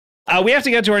We have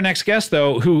to get to our next guest,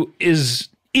 though, who is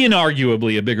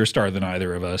inarguably a bigger star than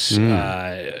either of us.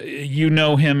 You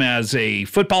know him as a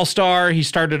football star. He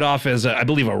started off as, I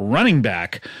believe, a running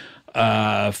back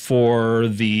for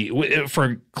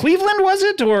Cleveland, was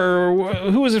it? Or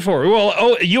who was it for? Well,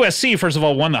 USC, first of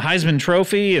all, won the Heisman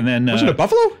Trophy, and then... Wasn't it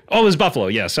Buffalo? Oh, it was Buffalo,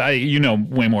 yes. You know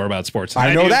way more about sports than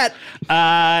I know do. that.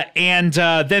 And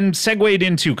then segued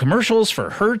into commercials for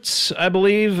Hertz, I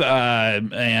believe,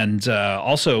 and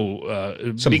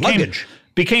also Some luggage.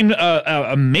 Became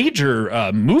a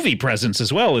major movie presence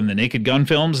as well in the Naked Gun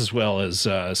films, as well as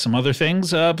some other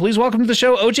things. Please welcome to the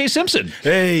show, O.J. Simpson.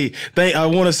 Hey, I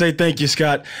want to say thank you,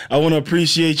 Scott. I want to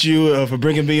appreciate you for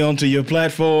bringing me onto your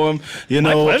platform. You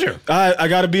know, my pleasure. I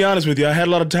got to be honest with you. I had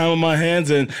a lot of time on my hands,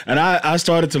 and I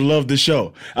started to love the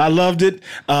show. I loved it.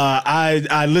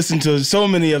 I listened to so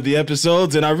many of the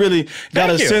episodes, and I really got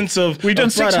a sense of... We've done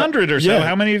 600 or so. Yeah.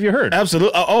 How many have you heard?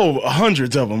 Absolutely.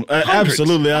 Hundreds of them.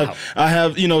 Absolutely. Wow. I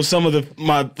have, you know, some of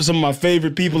my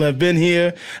favorite people have been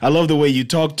here. I love the way you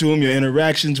talk to them, your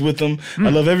interactions with them. I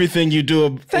love everything you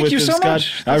do. Thank you so Scott.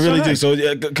 much. I That's really so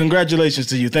nice. do. So congratulations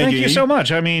to you. Thank you. Thank you so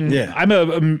much. I mean, Yeah. I'm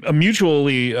a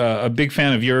mutually a big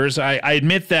fan of yours. I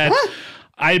admit that.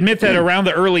 I admit that around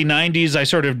the early '90s, I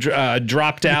sort of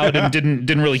dropped out and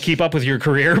didn't really keep up with your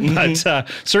career, but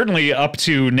certainly up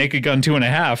to Naked Gun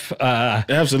 2.5.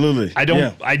 Absolutely. I don't.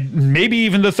 Yeah. I maybe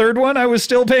even the third one. I was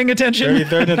still paying attention.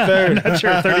 33rd and third. I'm not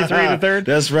sure. 33 to third.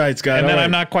 That's right, Scott. And then All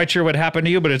I'm right. not quite sure what happened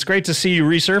to you, but it's great to see you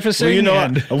resurfacing. Well, you know,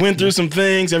 and I went through some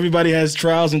things. Everybody has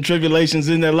trials and tribulations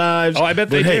in their lives. Oh, I bet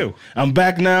they But, hey, do. I'm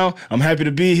back now. I'm happy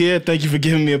to be here. Thank you for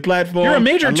giving me a platform. you're a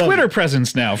major I love Twitter it.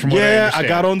 presence now, from what I Yeah, understand. I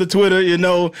got on the Twitter. You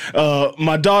know,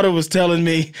 my daughter was telling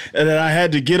me that I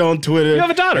had to get on Twitter. You have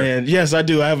a daughter? And yes, I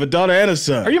do. I have a daughter and a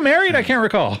son. Are you married? I can't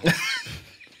recall.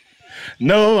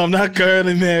 No, I'm not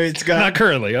currently married, Scott. Not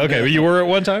currently. Okay, but you were at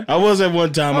one time. I was at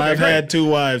one time. Okay, I've great. had 2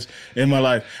 wives in my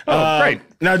life. Oh, great.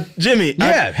 Now, Jimmy.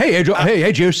 Yeah.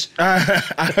 Hey, Juice. I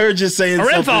heard you saying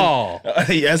Orenthal.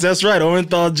 something. Yes, that's right.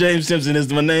 Orenthal James Simpson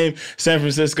is my name. San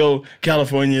Francisco,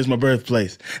 California is my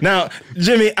birthplace. Now,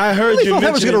 Jimmy, I heard I you thought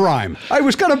that was going to mentioning- rhyme. I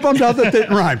was kind of bummed out that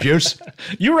didn't rhyme, Juice.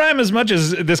 You rhyme as much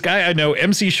as this guy I know,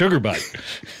 MC Sugarbutt.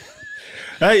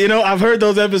 Hey, you know, I've heard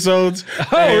those episodes.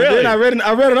 Oh, and really? Then I read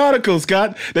an article,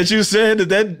 Scott, that you said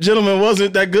that gentleman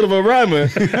wasn't that good of a rhymer,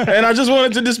 and I just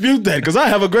wanted to dispute that because I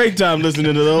have a great time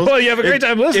listening to those. Well, you have a great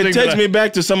time listening, It takes but me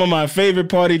back to some of my favorite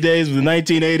party days of the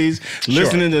 1980s,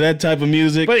 listening to that type of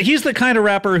music. But he's the kind of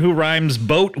rapper who rhymes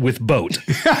boat with boat.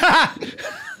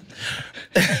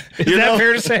 Is that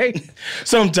fair to say?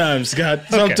 Sometimes, Scott.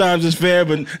 Sometimes it's fair,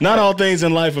 but not all things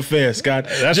in life are fair, Scott.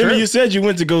 That's Jimmy, true. you said you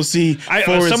went to go see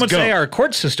Forrest Some would Gump. say our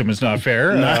court system is not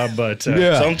fair, but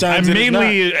Sometimes I it is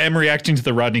mainly am reacting to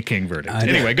the Rodney King verdict.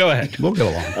 Anyway, go ahead. We'll get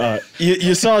along.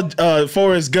 You saw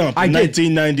Forrest Gump in I did.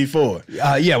 1994.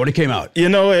 Yeah, when it came out. You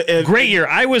know, Great year.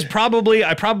 I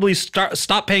probably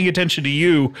stopped paying attention to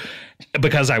you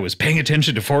because I was paying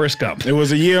attention to Forrest Gump. it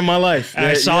was a year of my life.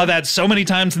 I saw that so many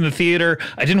times in the theater.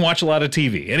 I didn't watch a lot of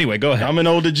TV. Anyway, go ahead. I'm an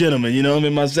older gentleman, you know, I'm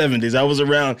in my 70s. I was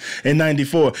around in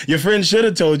 94. Your friend should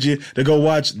have told you to go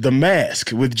watch The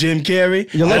Mask with Jim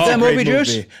Carrey. You like That's that a great movie,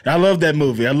 Juice? I love that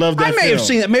movie. I love that I may film. have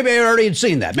seen that. Maybe I already had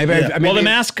seen that. Maybe. Yeah. Well, The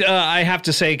Mask, I have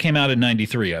to say, came out in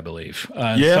 '93, I believe.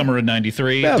 Yeah. Summer of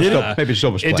 '93. Yeah, maybe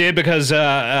still was It playing. did because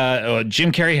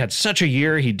Jim Carrey had such a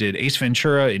year. He did Ace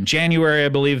Ventura in January, I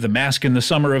believe, The Mask in the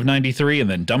summer of '93, and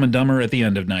then Dumb and Dumber at the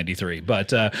end of '93.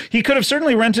 But he could have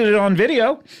certainly rented it on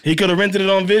video. He could have rented it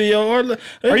on video.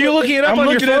 Are you looking it up I'm on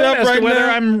your looking phone it up as right to whether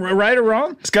now. I'm right or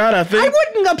wrong? Scott, I I think.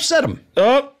 wouldn't upset him.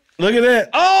 Oh, look at that.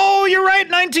 Oh, you're right,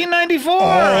 1994.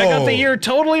 I got the Oh. year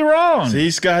totally wrong. See,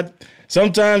 Scott,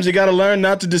 sometimes you got to learn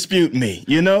not to dispute me,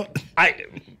 you know?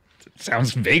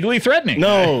 Sounds vaguely threatening.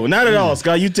 No, not at all,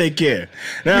 Scott. You take care.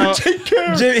 Now, take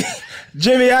care.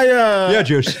 Jimmy, Yeah,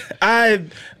 Juice.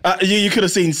 You could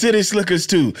have seen City Slickers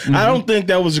too. I don't think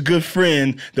that was a good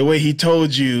friend the way he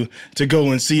told you to go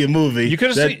and see a movie. You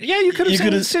could have seen, you could have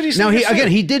seen City Now, Slickers too.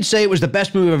 he did say it was the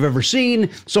best movie I've ever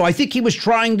seen, so I think he was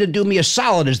trying to do me a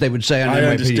solid, as they would say on I NYPD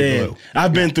understand. Blue.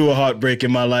 I've been through a heartbreak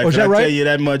in my life. Oh, is and that I right? tell you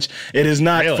that much. It is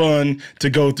not Really? fun to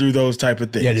go through those type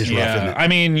of things. Yeah, it is rough, isn't Yeah, it? I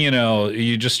mean,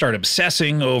 you just start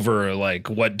obsessing over like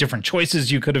what different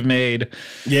choices you could have made.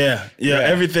 Yeah,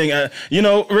 everything.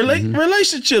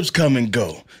 Relationships come and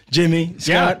go. Jimmy,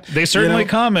 Scott. Yeah, they certainly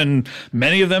come, and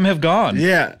many of them have gone.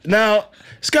 Yeah. Now,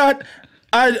 Scott,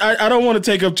 I don't want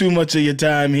to take up too much of your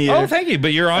time here. Oh, thank you.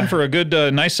 But you're on for a good,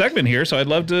 nice segment here, so I'd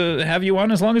love to have you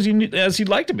on as long as you'd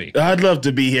like to be. I'd love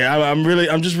to be here.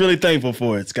 I'm just really thankful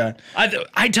for it, Scott.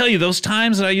 I tell you, those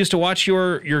times that I used to watch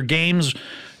your games,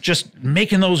 just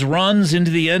making those runs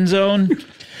into the end zone.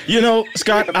 You know,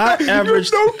 Scott, I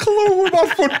averaged no clue about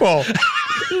football.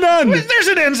 None. There's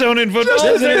an end zone in football.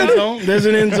 There's an end zone. There's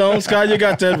an end zone. Scott, you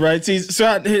got that right. See,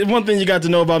 Scott, one thing you got to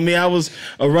know about me, I was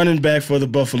a running back for the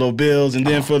Buffalo Bills, and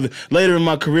then later in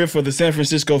my career for the San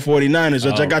Francisco 49ers,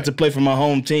 which I got to play for my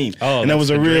home team. Oh, and that was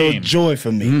a real dream. joy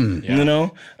for me. You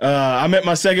know? I met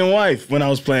my second wife when I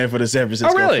was playing for the San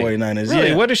Francisco 49ers. Really?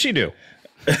 Yeah. What does she do?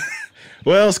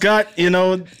 Well, Scott, you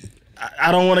know,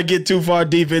 I don't want to get too far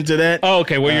deep into that. Oh,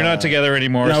 okay. Well, you're not together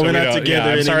anymore. No, so we're we not don't-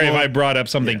 together I'm sorry if anymore. I brought up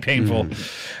something painful.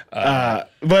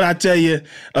 But I tell you,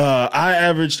 I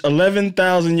averaged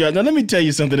 11,000 yards. Now, let me tell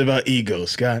you something about ego,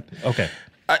 Scott. Okay.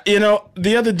 You know,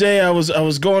 the other day I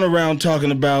was going around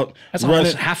talking about That's running.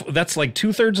 almost half. That's like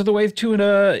 2/3 of the way to an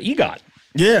EGOT.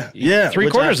 Yeah.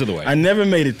 Three-quarters of the way. I never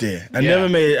made it there. I never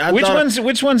made it.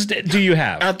 Which ones do you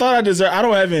have? I thought I deserved. I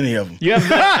don't have any of them. You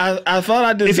have I thought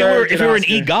I deserved. if you were an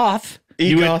EGOT,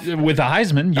 with a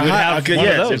Heisman, you would have one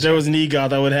of those. If there was an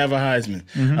EGOT, I would have a Heisman.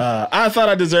 I thought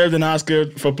I deserved an Oscar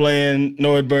for playing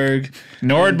Nordberg. In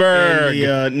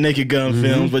the Naked Gun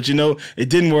films, but you know, it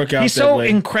didn't work out He's that so way.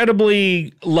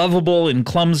 incredibly lovable and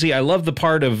clumsy. I love the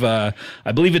part of, I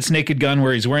believe it's Naked Gun,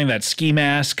 where he's wearing that ski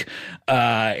mask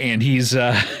and he's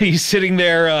sitting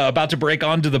there about to break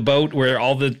onto the boat where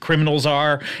all the criminals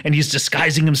are, and he's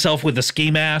disguising himself with a ski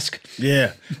mask.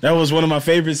 Yeah, that was one of my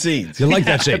favorite scenes. You like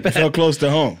that scene? It felt close to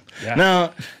home. Yeah.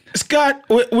 Now, Scott,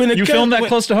 when it You filmed that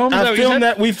close to home? Is that I what you filmed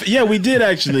said? that. We did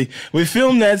actually. We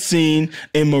filmed that scene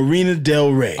in Marina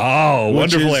Del Rey. Oh, which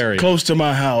wonderful is area. close to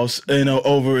my house,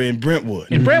 over in Brentwood.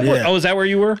 In Brentwood? Yeah. Oh, is that where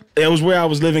you were? It was where I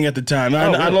was living at the time. I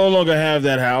really? no longer have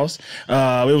that house.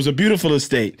 It was a beautiful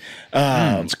estate.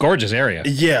 It's a gorgeous area.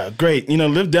 Yeah, great. You know,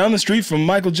 lived down the street from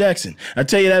Michael Jackson. I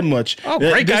tell you that much. Oh,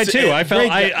 great guy too. I great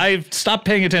guy. I stopped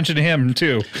paying attention to him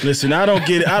too. Listen, I don't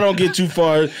get too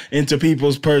far into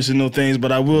people's personal things,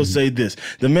 but I will say this: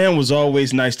 the man was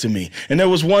always nice to me. And there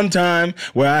was one time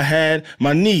where I had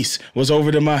my niece was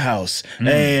over to my house,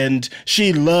 and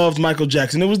she loved Michael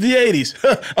Jackson. It was the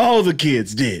 '80s; all the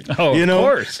kids did. Oh, you know? of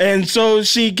course. And so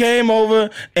she came over,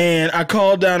 and I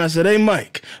called down. I said, "Hey,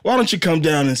 Mike, why don't you come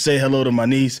down and say hello to my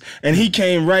niece?" And he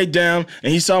came right down,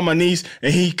 and he saw my niece,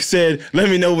 and he said, "Let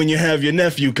me know when you have your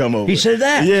nephew come over." He said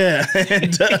that? Yeah.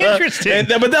 Interesting.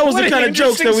 But that was What the an kind of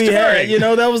jokes that we interesting had. story. You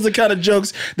know, that was the kind of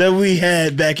jokes that we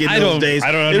had back in those days.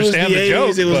 I don't understand the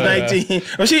joke, It was but, 19.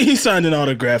 Well, he signed an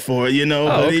autograph for it, you know.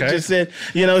 Oh, But he okay. just said,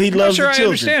 you know, he loves sure the I children.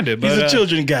 understand it, He's but, a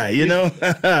children guy, you know.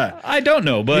 I don't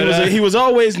know, but He was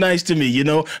always nice to me, you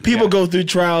know. People go through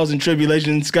trials and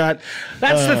tribulations, Scott.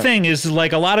 that's the thing is,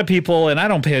 like, a lot of people, and I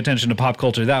don't pay attention to pop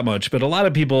culture that much, but a lot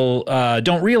of people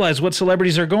don't realize what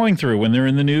celebrities are going through when they're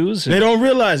in the news. They don't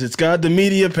realize it, Scott. The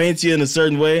media paints you in a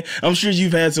certain way. I'm sure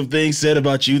you've had some things said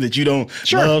about you that you don't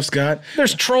love, Scott.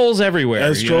 There's trolls everywhere.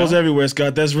 There's you trolls know? everywhere,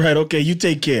 Scott. That's right. Okay, you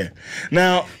take care.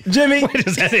 Now, Jimmy, Wait,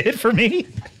 is that it for me?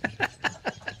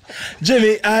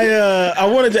 I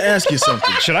wanted to ask you something.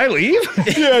 Should I leave?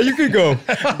 Yeah, you can go.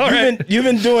 You've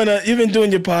been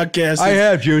doing your podcast. I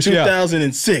have, Juice, yeah.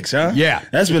 2006, huh? Yeah.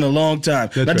 That's been a long time.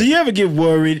 Now, right. do you ever get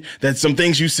worried that some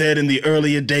things you said in the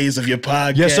earlier days of your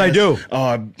podcast? Yes, I do.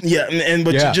 But Yeah.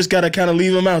 you just gotta kind of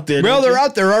leave them out there. Well, don't you? they're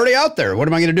out there, already out there. What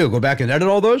am I going to do? Go back and edit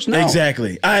all those? No.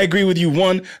 Exactly. I agree with you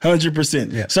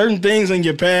 100%. Yeah. Certain things in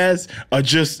your past are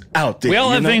just out there. We all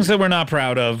you have know? things that we're not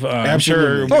proud of. I'm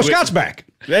Absolutely. sure. Oh, Scott's back.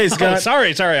 Hey, Scott.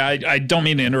 Oh, sorry. I don't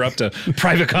mean to interrupt a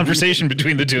private conversation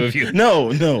between the two of you.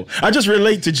 No. I just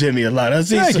relate to Jimmy a lot. I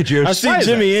see Thank you, Juice. I see Why is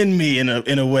Jimmy in me in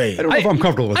a way. I don't know if I'm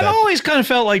comfortable with I've that. always kind of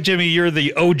felt like, Jimmy, you're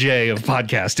the OJ of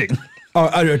podcasting.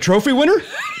 A trophy winner?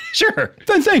 Sure.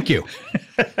 Then thank you.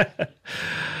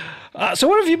 So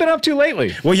what have you been up to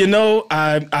lately? Well, you know,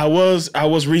 I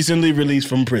was recently released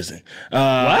from prison.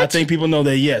 I think people know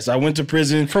that. Yes, I went to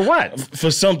prison For what?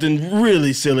 For something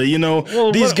really silly. You know,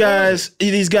 Well, these what- guys,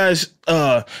 they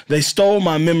stole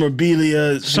my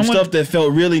memorabilia, some Someone- stuff that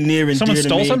felt really near and Someone dear to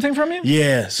me. stole something from you?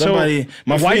 Yeah, somebody.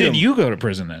 My Why freedom. did you go to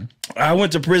prison then? I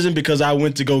went to prison because I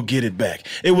went to go get it back.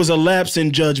 It was a lapse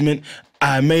in judgment.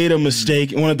 I made a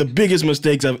mistake, one of the biggest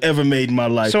mistakes I've ever made in my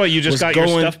life. So you just was got your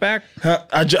stuff back?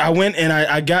 I went and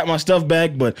I got my stuff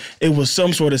back, but it was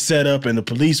some sort of setup, and the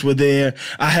police were there.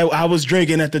 I was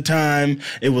drinking at the time.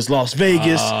 It was Las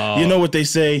Vegas. You know what they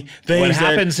say? Things What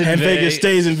happens in Vegas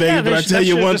stays in Vegas. Yeah, but I tell that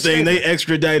you should one have thing: stayed they there.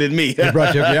 extradited me.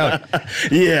 Brought you out.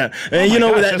 Yeah, and my you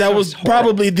know gosh, that was sounds horrible.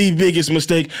 probably the biggest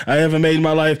mistake I ever made in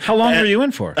my life. How long were you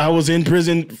in for? I was in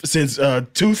prison since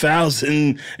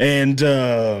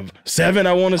 2007. 2007,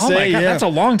 I want to Oh say. my God, yeah. that's a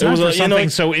long time for you know, something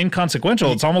so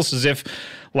inconsequential. It's almost as if,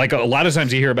 like, a lot of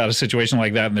times you hear about a situation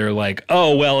like that and they're like,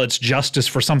 oh, well, it's justice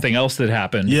for something else that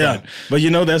happened. Yeah, but you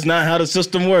know, that's not how the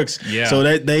system works. Yeah. So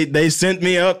they sent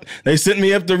me up. They sent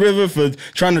me up the river for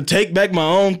trying to take back my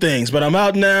own things. But I'm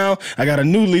out now. I got a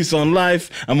new lease on life.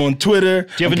 I'm on Twitter.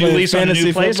 Do you have I'm a new playing lease on a new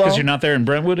fantasy place because football. you're not there in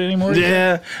Brentwood anymore?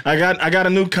 Yeah, I got a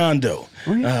new condo.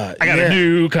 I got a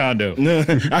new condo.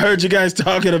 I heard you guys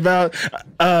talking about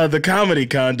the comedy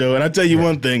condo, and I tell you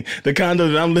one thing: the condo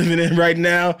that I'm living in right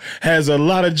now has a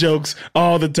lot of jokes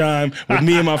all the time with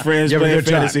me and my friends have a playing good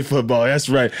time. fantasy football. That's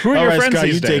right. Who are all your right, friends Scott,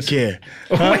 these you days? take care.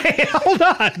 Wait, hold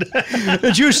on.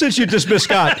 The juice since you dismissed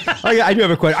Scott. I do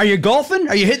have a question. Are you golfing?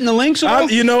 Are you hitting the links? At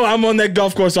all? You know, I'm on that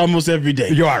golf course almost every day.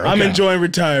 You are, I'm okay. enjoying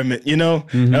retirement. You know,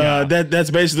 that's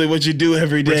basically what you do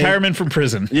every day. Retirement from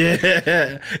prison.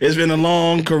 Yeah, it's been a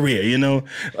long career, you know.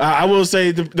 I will say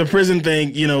the prison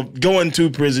thing, you know, going to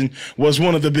prison was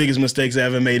one of the biggest mistakes I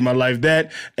ever made in my life.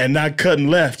 That and not cutting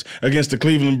left against the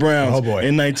Cleveland Browns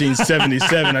in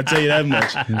 1977. I tell you that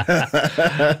much.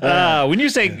 When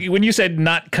you said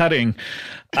not cutting,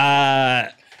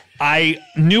 I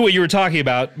knew what you were talking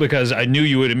about because I knew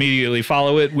you would immediately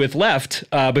follow it with left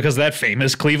because of that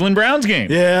famous Cleveland Browns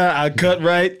game. Yeah, I cut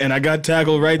right and I got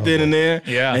tackled right then and there.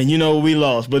 Yeah. And you know, we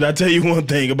lost. But I tell you one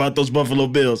thing about those Buffalo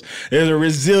Bills. There's a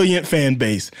resilient fan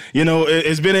base. You know,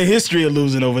 it's been a history of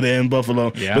losing over there in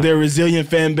Buffalo. Yeah. But they're a resilient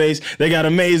fan base. They got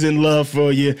amazing love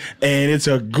for you. And it's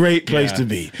a great place to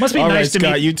be. Must be All nice right, to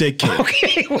Scott, meet- you take care.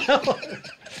 Okay, well,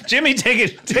 Jimmy,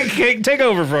 take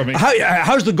over from me.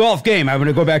 How's the golf game? I'm going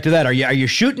to go back to that. Are you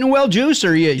shooting well, Juice? Or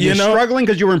are you know, struggling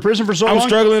because you were in prison for so long? I'm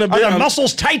struggling a bit. Are the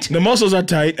muscles tight? The muscles are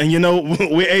tight, and you know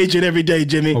we're aging every day,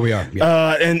 Jimmy. Oh, we are.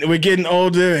 Yeah. And we're getting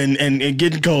older and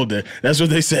getting colder. That's what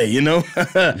they say, you know.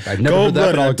 I've never heard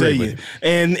that, but I'll I'll tell agree you. with you.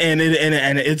 And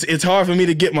it's hard for me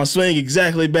to get my swing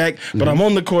exactly back, but I'm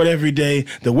on the court every day.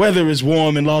 The weather is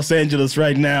warm in Los Angeles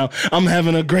right now. I'm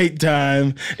having a great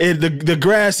time. The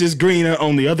grass is greener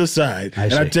on the other side,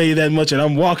 and I see. tell you that much. And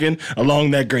I'm walking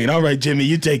along that green. All right, Jimmy,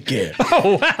 you take care.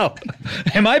 Oh, wow.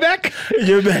 Am I back?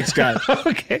 You're back, Scott.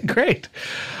 Okay, great.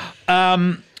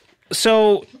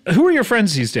 So who are your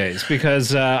friends these days?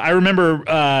 Because I remember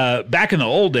back in the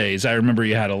old days, I remember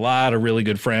you had a lot of really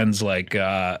good friends. Like,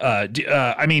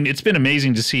 I mean, it's been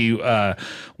amazing to see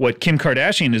what Kim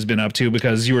Kardashian has been up to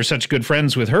because you were such good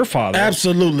friends with her father.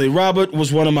 Absolutely. Robert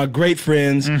was one of my great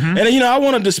friends. And, you know, I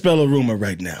want to dispel a rumor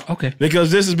right now. Okay.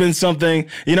 Because this has been something,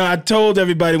 you know, I told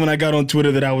everybody when I got on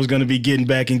Twitter that I was going to be getting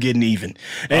back and getting even.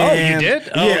 Oh, you did?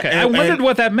 Oh, yeah, okay. I wondered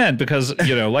what that meant because,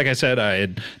 you know, like I said, I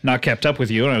had not kept up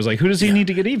with you. And I was like, who does he need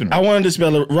to get even with? I wanted to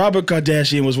dispel it. Robert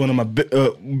Kardashian was one of my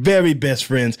very best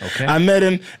friends. Okay. I met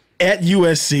him at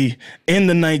USC in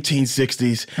the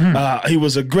 1960s. He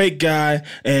was a great guy,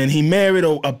 and he married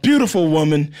a beautiful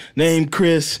woman named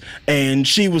Chris, and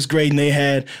she was great, and they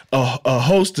had a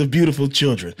host of beautiful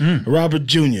children. Robert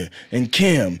Jr. and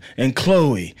Kim and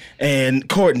Chloe and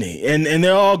Courtney, and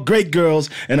they're all great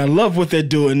girls, and I love what they're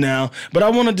doing now. But I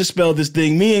want to dispel this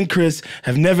thing. Me and Chris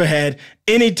have never had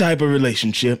any type of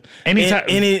relationship.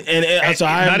 So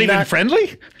I not even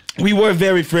friendly? We were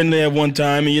very friendly at one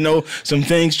time, and you know, some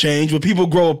things change, but people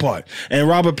grow apart. And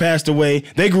Robert passed away.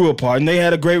 They grew apart, and they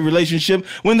had a great relationship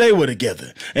when they were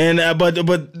together. And but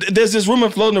there's this rumor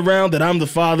floating around that I'm the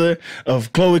father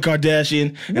of Khloe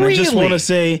Kardashian, and I just want to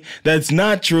say that's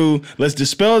not true. Let's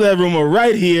dispel that rumor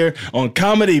right here on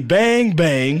Comedy Bang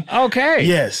Bang. Okay.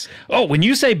 Yes. Oh, when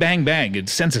you say bang bang, it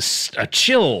sends a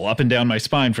chill up and down my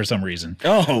spine for some reason.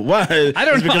 Oh, why? I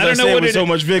don't It's know. because I don't know say what it with it so is.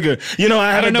 much vigor. You know,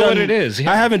 I don't know what it is.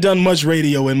 Yeah. I haven't done much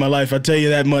radio in my life. I tell you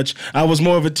that much. I was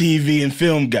more of a TV and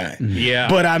film guy. Yeah.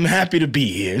 But I'm happy to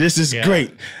be here. This is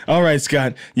great. All right,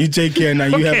 Scott. You take care now.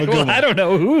 You have a good one. I don't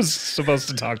know who's supposed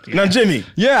to talk to you. Now, Jimmy,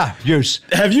 Yeah, Juice.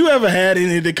 have you ever had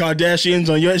any of the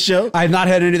Kardashians on your show? I have not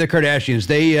had any of the Kardashians.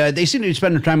 They seem to be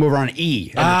spending their time over on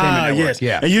E. Entertainment Network. Yes.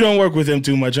 Yeah. And you don't work with them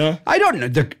too much, huh? I don't know.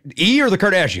 The E or the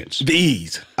Kardashians? The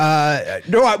E's.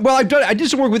 No, I did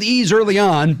some work with E's early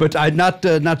on, but not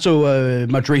so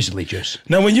much recently, Juice.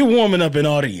 Now, when you're warming up an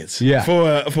audience Yeah.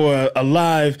 for a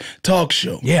live talk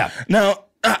show. Yeah. Now,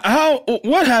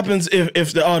 what happens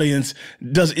if the audience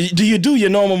do you do your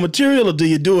normal material or do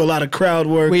you do a lot of crowd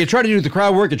work? Well, you try to do the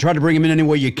crowd work. You try to bring them in any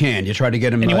way you can. You try to get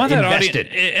them And you want that invested.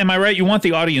 audience, am I right? You want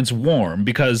the audience warm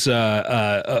because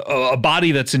a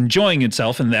body that's enjoying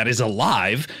itself and that is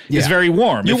alive is Yeah. very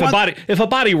warm. You If a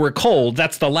body were cold,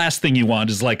 that's the last thing you want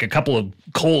is like a couple of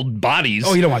cold bodies.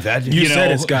 Oh, you don't want that. You said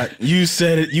know- it, Scott. You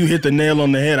said it. You hit the nail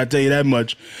on the head. I tell you that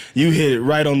much. You hit it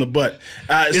right on the butt.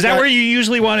 Is that where you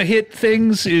usually want to hit things?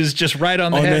 things is just right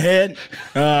on the On head.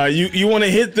 the head. You want to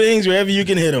hit things wherever you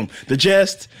can hit them. The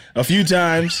chest a few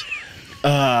times.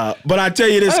 But I tell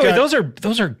you this, By the way, Scott,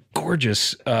 those are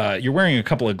gorgeous. You're wearing a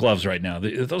couple of gloves right now.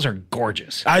 Those are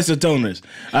gorgeous. isotoners.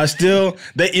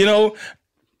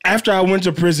 After I went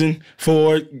to prison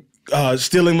for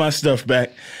stealing my stuff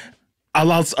back, I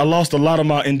lost a lot of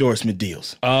my endorsement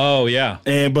deals. Oh yeah.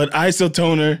 But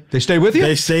isotoner, They stayed with you?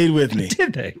 they stayed with me.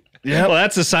 Did they? Yep. Well,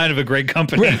 that's a sign of a great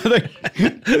company.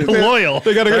 Loyal.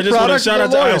 They got a I good just want to product. shout out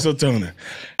they're to loyal. isotoner.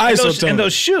 And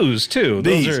those shoes too.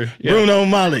 These Those are Bruno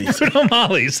Molly's. Bruno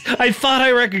Molly's. I thought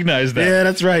I recognized that. Yeah,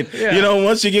 that's right. Yeah. You know,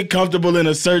 once you get comfortable in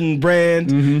a certain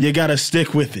brand, you got to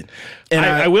stick with it. And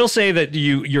I will say that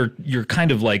you're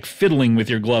kind of like fiddling with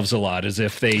your gloves a lot, as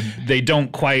if they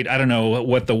don't quite. I don't know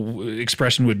what the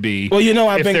expression would be. Well, you know,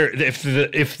 if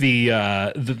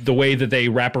the way that they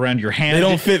wrap around your hand, they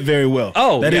don't fit very well.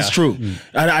 Oh, that yeah. is true.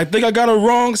 I think I got a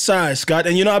wrong size, Scott.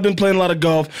 And you know, I've been playing a lot of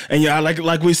golf, and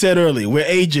like we said earlier, we're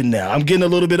aging now. I'm getting a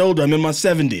little bit older. I'm in my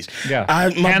 70s. Yeah,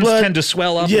 My hands blood tend to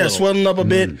swell up. Yeah, a little. swelling up a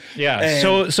bit. Yeah.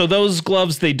 And So those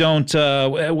gloves, they don't.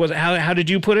 How did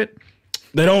you put it?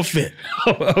 they don't fit.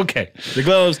 Oh, okay. The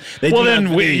gloves. They Well, do not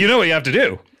then fit. you know what you have to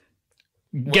do.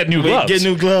 Get new gloves. Get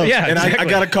new gloves. Yeah, and exactly. I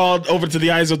got to call over to the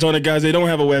Isotoner guys. They don't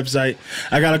have a website.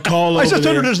 I got to call over Isotoner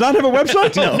there. does not have a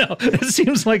website? No, it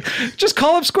seems like just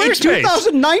call up It's Squarespace.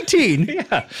 2019.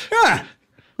 Yeah. Yeah.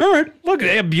 All right. Look,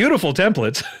 they have beautiful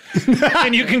templates,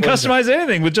 and you can customize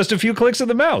anything with just a few clicks of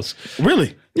the mouse.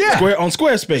 Really? Yeah. On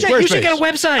Squarespace. Yeah, you should get a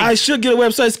website. I should get a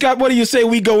website. Scott, what do you say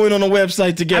we go in on a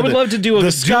website together? I would love to do a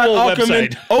the Scott dual Ackerman,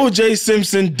 website.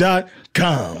 OJSimpson.com.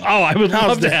 Oh, I would How's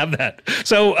love to that? have that.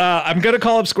 So I'm going to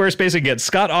call up Squarespace and get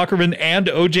Scott Ackerman and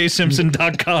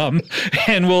OJSimpson.com,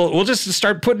 and we'll just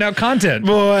start putting out content.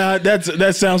 Boy,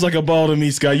 that sounds like a ball to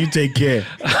me, Scott. You take care.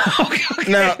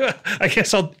 Okay. Now- I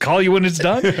guess I'll call you when it's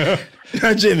done.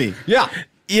 Now, Jimmy. Yeah.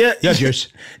 Yeah. Yes.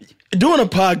 Doing a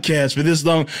podcast for this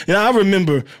long, I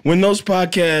remember when those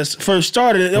podcasts first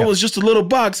started, it was just a little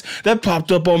box that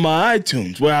popped up on my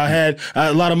iTunes where I had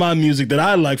a lot of my music that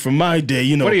I like from my day.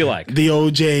 You know, What do you like? The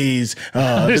OJs,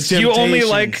 the You only Temptations.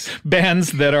 like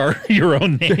bands that are your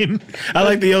own name. I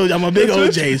like the OJ. I'm a big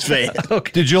OJs fan.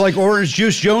 Did you like Orange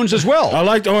Juice Jones as well? I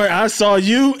liked Orange. I saw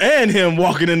you and him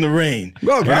walking in the rain.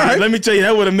 Well, all right. Let me tell you,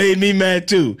 that would have made me mad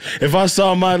too if I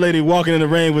saw my lady walking in the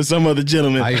rain with some other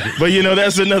gentleman. I agree. But you know,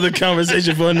 that's another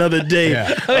conversation for another day.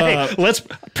 Yeah. Hey, let's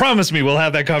promise me we'll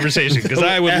have that conversation, because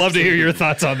I would love to hear your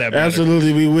thoughts on that. brother.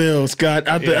 Absolutely, we will, Scott.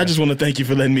 I just want to thank you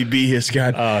for letting me be here,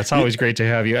 Scott. It's always great to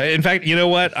have you. In fact, you know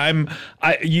what?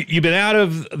 You've been out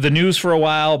of the news for a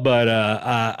while, but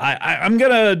I'm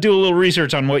gonna do a little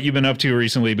research on what you've been up to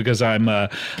recently, because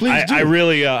Please do. I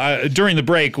really during the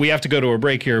break, we have to go to a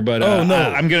break here, but Oh, no.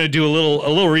 I'm gonna do a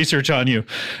little research on you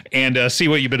and see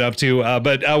what you've been up to.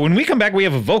 But when we come back, we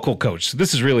have a vocal coach.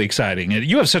 This is really exciting.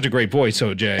 You have such a great voice,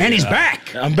 OJ. And he's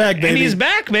back. I'm back, baby. And he's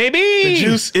back, baby. The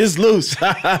juice is loose. All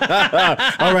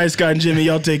right, Scott and Jimmy,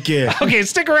 y'all take care. Okay,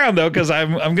 stick around though, because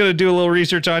I'm gonna do a little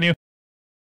research on you.